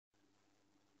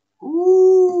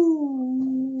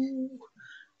Ooh,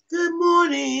 good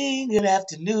morning, good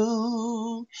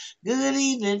afternoon, good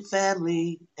evening,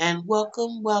 family, and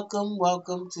welcome, welcome,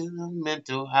 welcome to the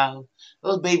mental house.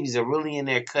 Those babies are really in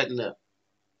there cutting up.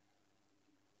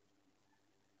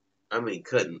 I mean,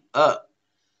 cutting up.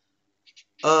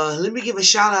 Let me give a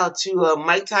shout out to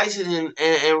Mike Tyson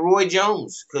and Roy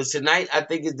Jones, because tonight I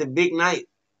think is the big night.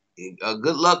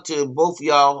 Good luck to both of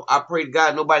y'all. I pray to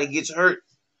God nobody gets hurt.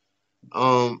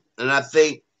 And I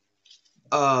think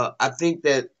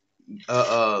that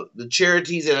the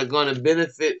charities that are going to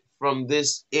benefit from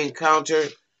this encounter,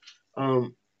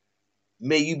 um,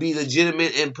 may you be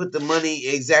legitimate and put the money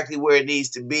exactly where it needs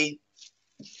to be.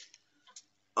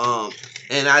 Um,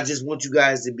 and I just want you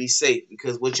guys to be safe,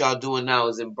 because what y'all doing now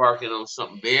is embarking on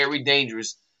something very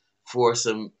dangerous for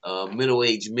some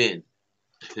middle-aged men.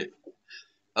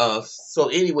 So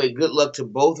anyway, good luck to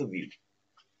both of you.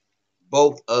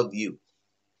 Both of you.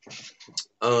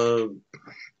 Um,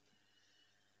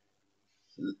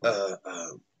 uh,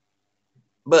 uh,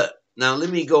 but now let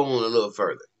me go on a little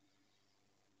further.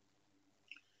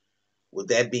 With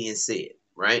that being said,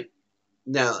 right?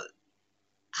 Now,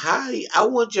 I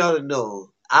want y'all to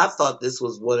know, I thought this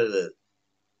was one of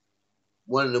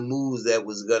the moves that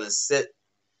was gonna set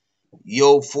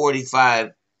Yo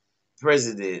 45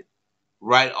 president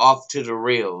right off to the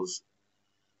rails.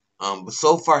 But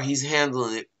so far he's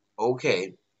handling it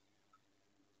okay.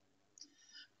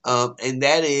 And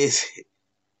that is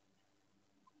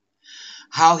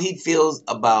how he feels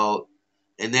about,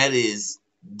 and that is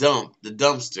the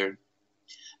dumpster.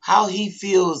 How he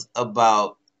feels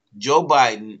about Joe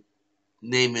Biden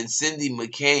naming Cindy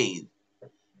McCain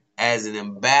as an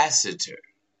ambassador.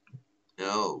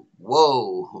 Oh,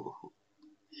 whoa.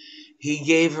 He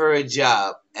gave her a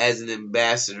job as an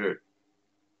ambassador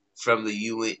from the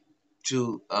UN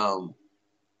to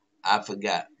I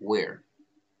forgot where.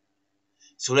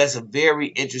 So that's a very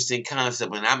interesting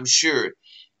concept, and I'm sure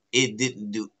it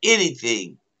didn't do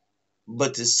anything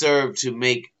but to serve to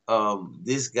make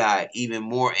this guy even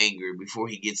more angry before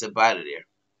he gets up out of there.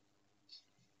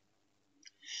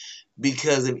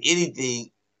 Because if anything,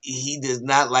 he does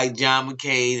not like John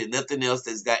McCain and nothing else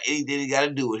that's got anything got to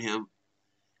do with him.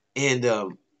 And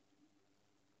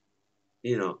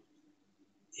you know,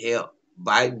 hell,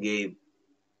 Biden gave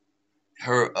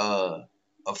her a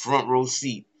front row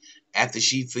seat after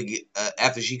she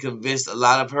convinced a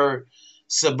lot of her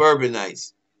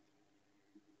suburbanites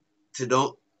to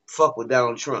don't fuck with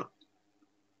Donald Trump.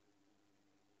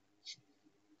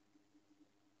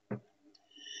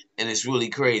 And it's really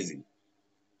crazy.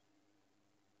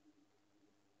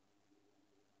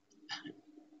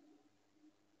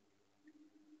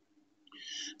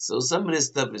 So some of this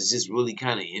stuff is just really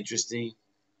kind of interesting.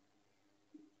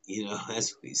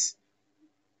 As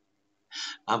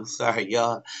I'm sorry,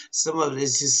 y'all. Some of it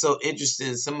is just so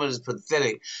interesting. Some of it is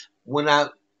pathetic. When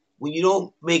you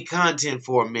don't make content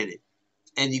for a minute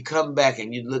and you come back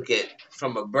and you look at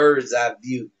from a bird's eye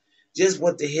view just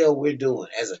what the hell we're doing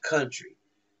as a country,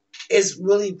 it's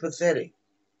really pathetic.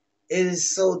 It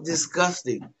is so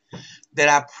disgusting that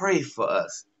I pray for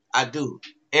us. I do.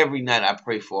 Every night I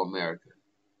pray for America.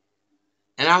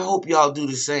 And I hope y'all do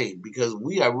the same, because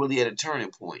we are really at a turning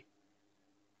point.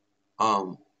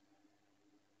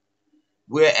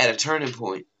 We're at a turning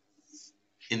point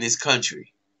in this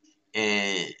country,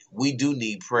 and we do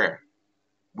need prayer.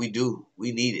 We do.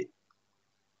 We need it.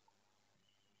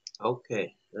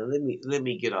 Okay, now let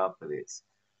me get off of this.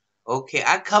 Okay,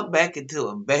 I come back into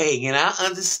a bang, and I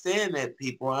understand that,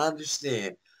 people. I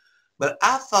understand. But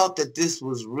I thought that this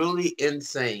was really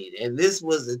insane. And this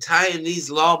was the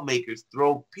Taiwanese lawmakers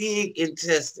throw pig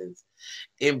intestines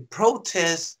in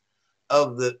protest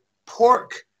of the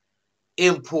pork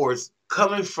imports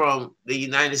coming from the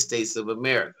United States of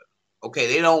America. Okay,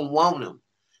 they don't want them.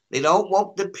 They don't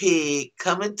want the pig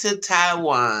coming to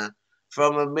Taiwan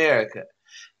from America.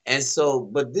 And so,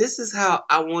 but this is how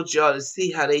I want y'all to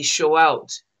see how they show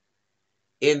out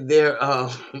in their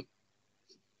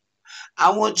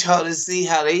I want y'all to see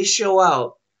how they show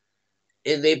out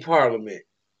in their parliament.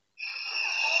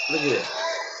 Look at that.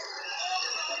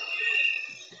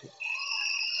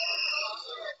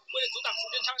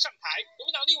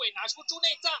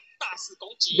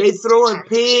 They throwing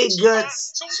pig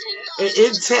guts and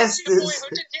intestines.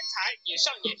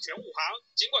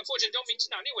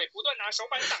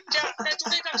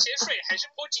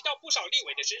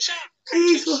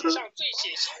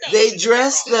 They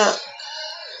dressed up,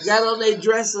 got on their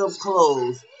dress up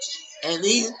clothes, and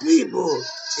these people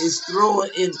is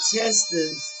throwing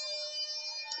intestines,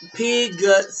 pig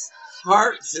guts,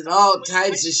 hearts, and all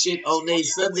types of shit on their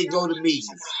Sunday go to meetings.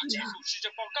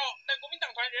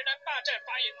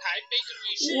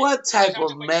 What type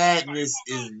of madness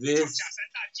is this?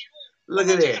 Look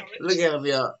at that. Look at him,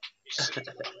 y'all.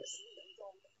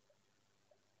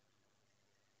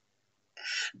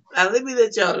 Now, let me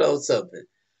let y'all know something.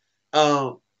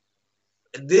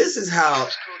 This is how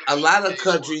a lot of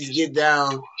countries get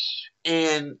down,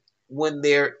 and when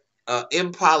they're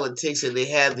in politics and they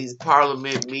have these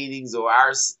parliament meetings or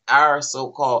our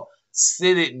so-called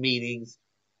Senate meetings.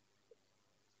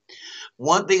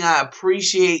 One thing I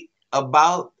appreciate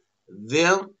about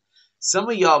them, some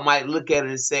of y'all might look at it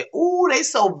and say, "Ooh, they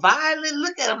so violent.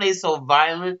 Look at them, they so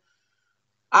violent."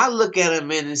 I look at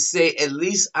them and say, at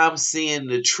least I'm seeing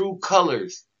the true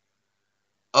colors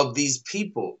of these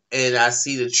people, and I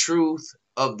see the truth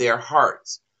of their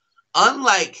hearts.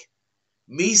 Unlike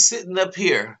me sitting up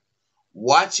here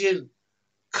watching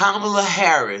Kamala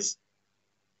Harris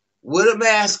with a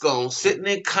mask on, sitting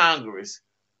in Congress,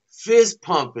 fist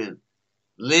pumping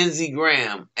Lindsey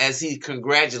Graham as he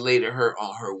congratulated her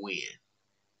on her win.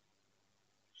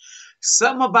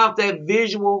 Something about that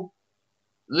visual,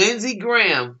 Lindsey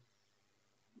Graham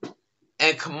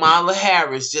and Kamala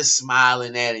Harris just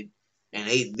smiling at him, and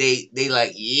they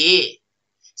like, yeah.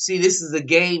 See, this is a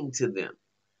game to them.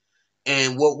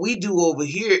 And what we do over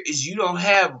here is you don't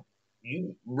have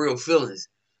real feelings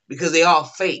because they all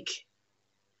fake.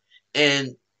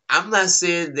 And I'm not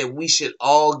saying that we should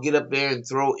all get up there and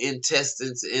throw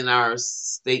intestines in our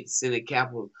state senate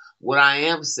capitol. What I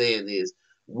am saying is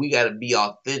we got to be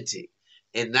authentic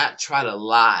and not try to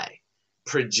lie,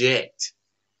 project,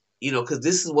 because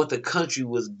this is what the country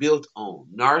was built on,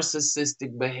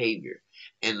 narcissistic behavior.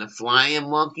 And the flying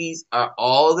monkeys are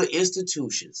all the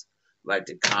institutions, like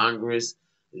the Congress,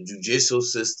 the judicial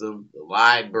system, the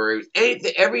libraries,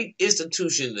 every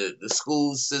institution, the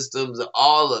school systems,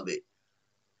 all of it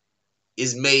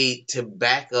is made to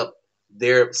back up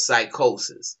their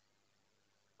psychosis.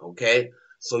 Okay?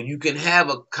 So you can have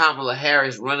a Kamala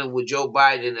Harris running with Joe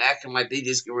Biden and acting like they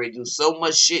just can ready to do so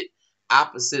much shit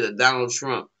opposite of Donald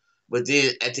Trump. But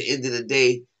then at the end of the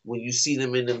day, when you see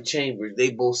them in them chambers, they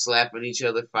both slapping each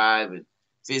other five and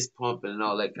fist pumping and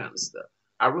all that kind of stuff.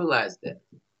 I realized that.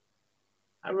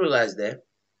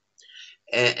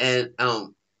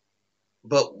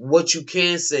 But what you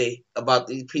can say about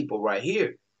these people right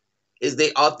here is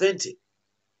they authentic.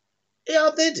 They're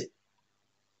authentic.